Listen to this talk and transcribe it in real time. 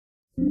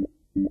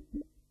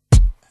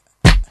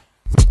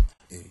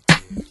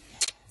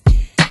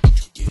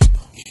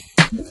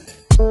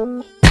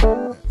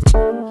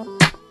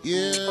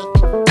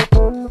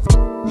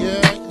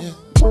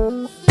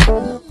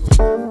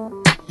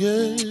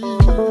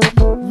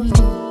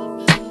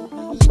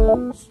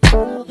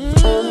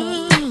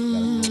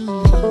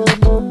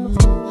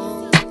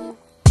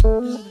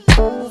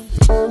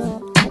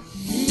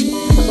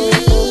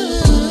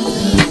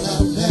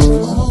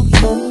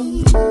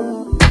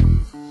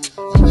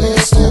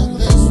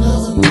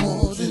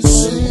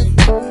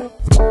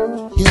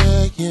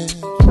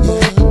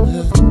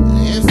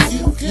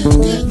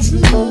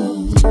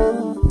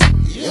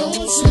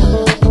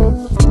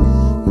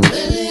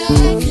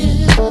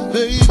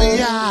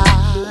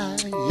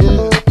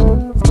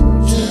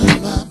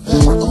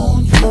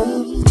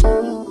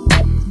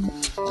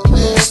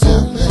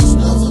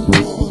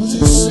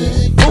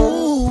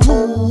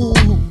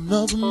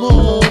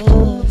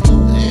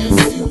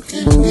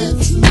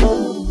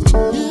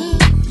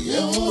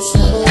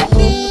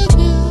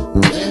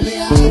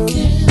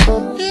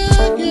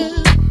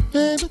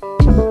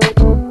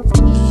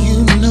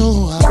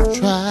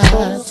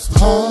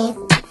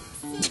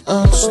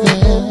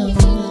Understand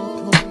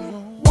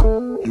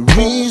the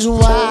reason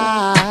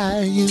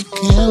why you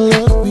can't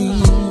love me,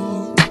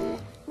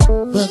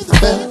 but the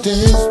fact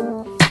is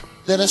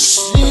that I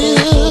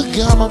still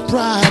got my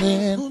pride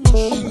in.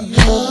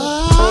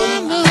 I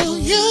know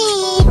you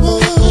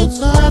would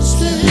not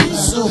stay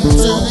so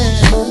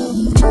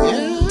damn.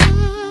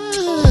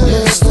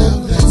 Yes,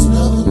 there's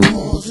nothing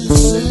more to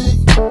say.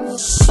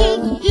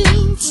 Something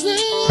you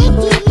say I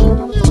do.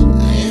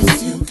 If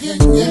you can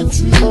get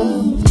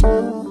through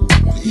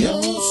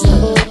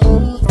yourself,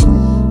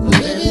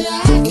 baby, I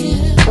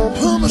can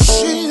put my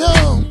sheet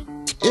on,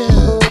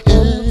 turn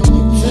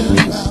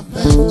my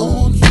back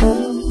on you.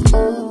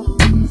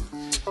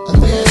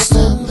 There's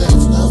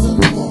nothing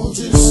more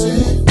to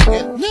say,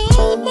 no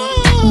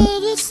more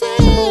to say.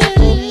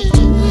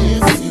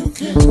 If you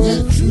can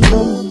get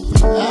through,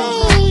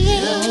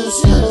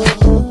 yourself,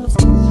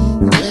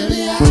 baby,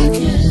 I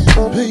can,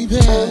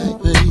 baby.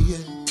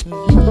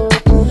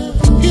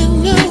 You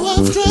know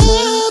I've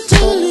tried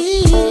to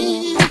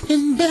leave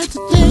in bed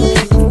today.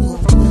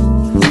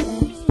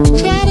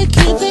 Try to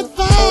keep that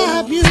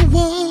vibe you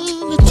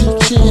wanted to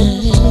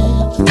change.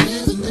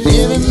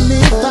 Even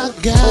if I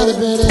got a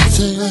better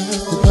take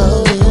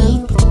about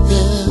it,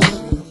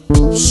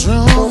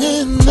 strong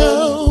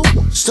enough,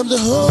 stop the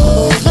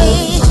whole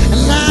thing,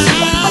 and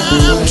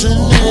I'm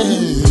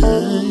turning.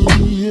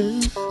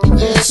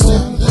 There's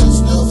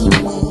nothing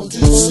more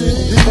to say.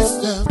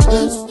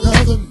 There's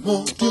nothing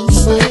more to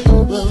say.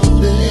 But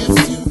if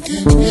you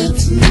can get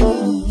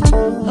through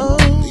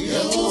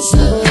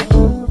yourself,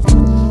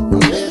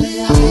 baby,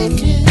 I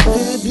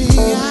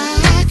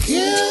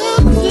can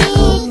do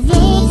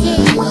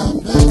nothing. I'm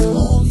back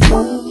on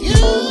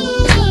you.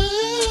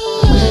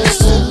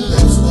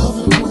 There's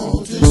nothing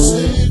more to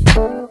say.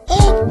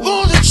 Oh,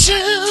 wanna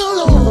chill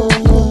on.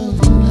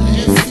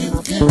 If you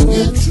can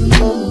get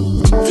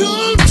through,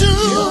 do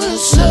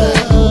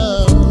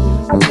yourself,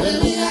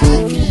 baby, I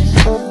can.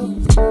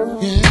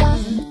 Yeah.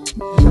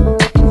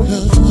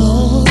 Cause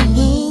all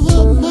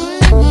over my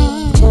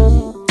mind,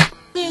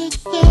 there's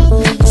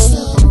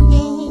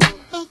something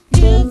I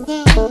give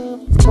up.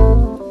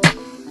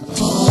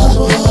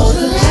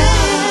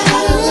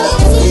 I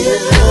love you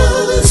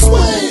this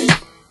way.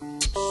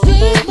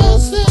 Save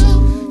myself,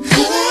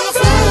 and I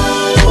fly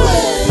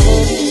away.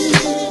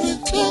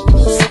 Without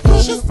this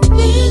precious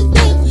thing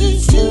that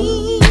is you.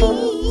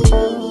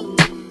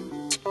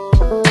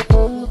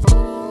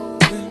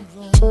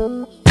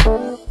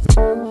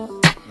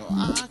 No,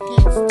 I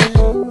can't stay.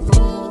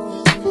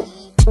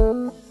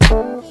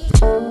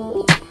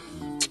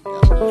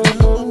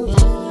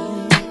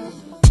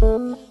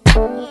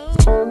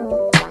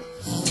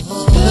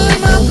 Turn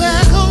my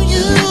back on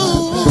you.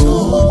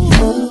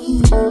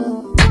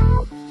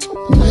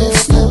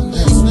 There's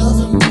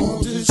nothing more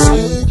to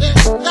say.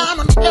 There's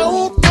nothing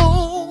more.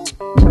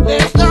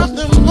 If you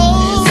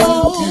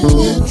can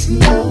get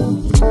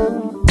through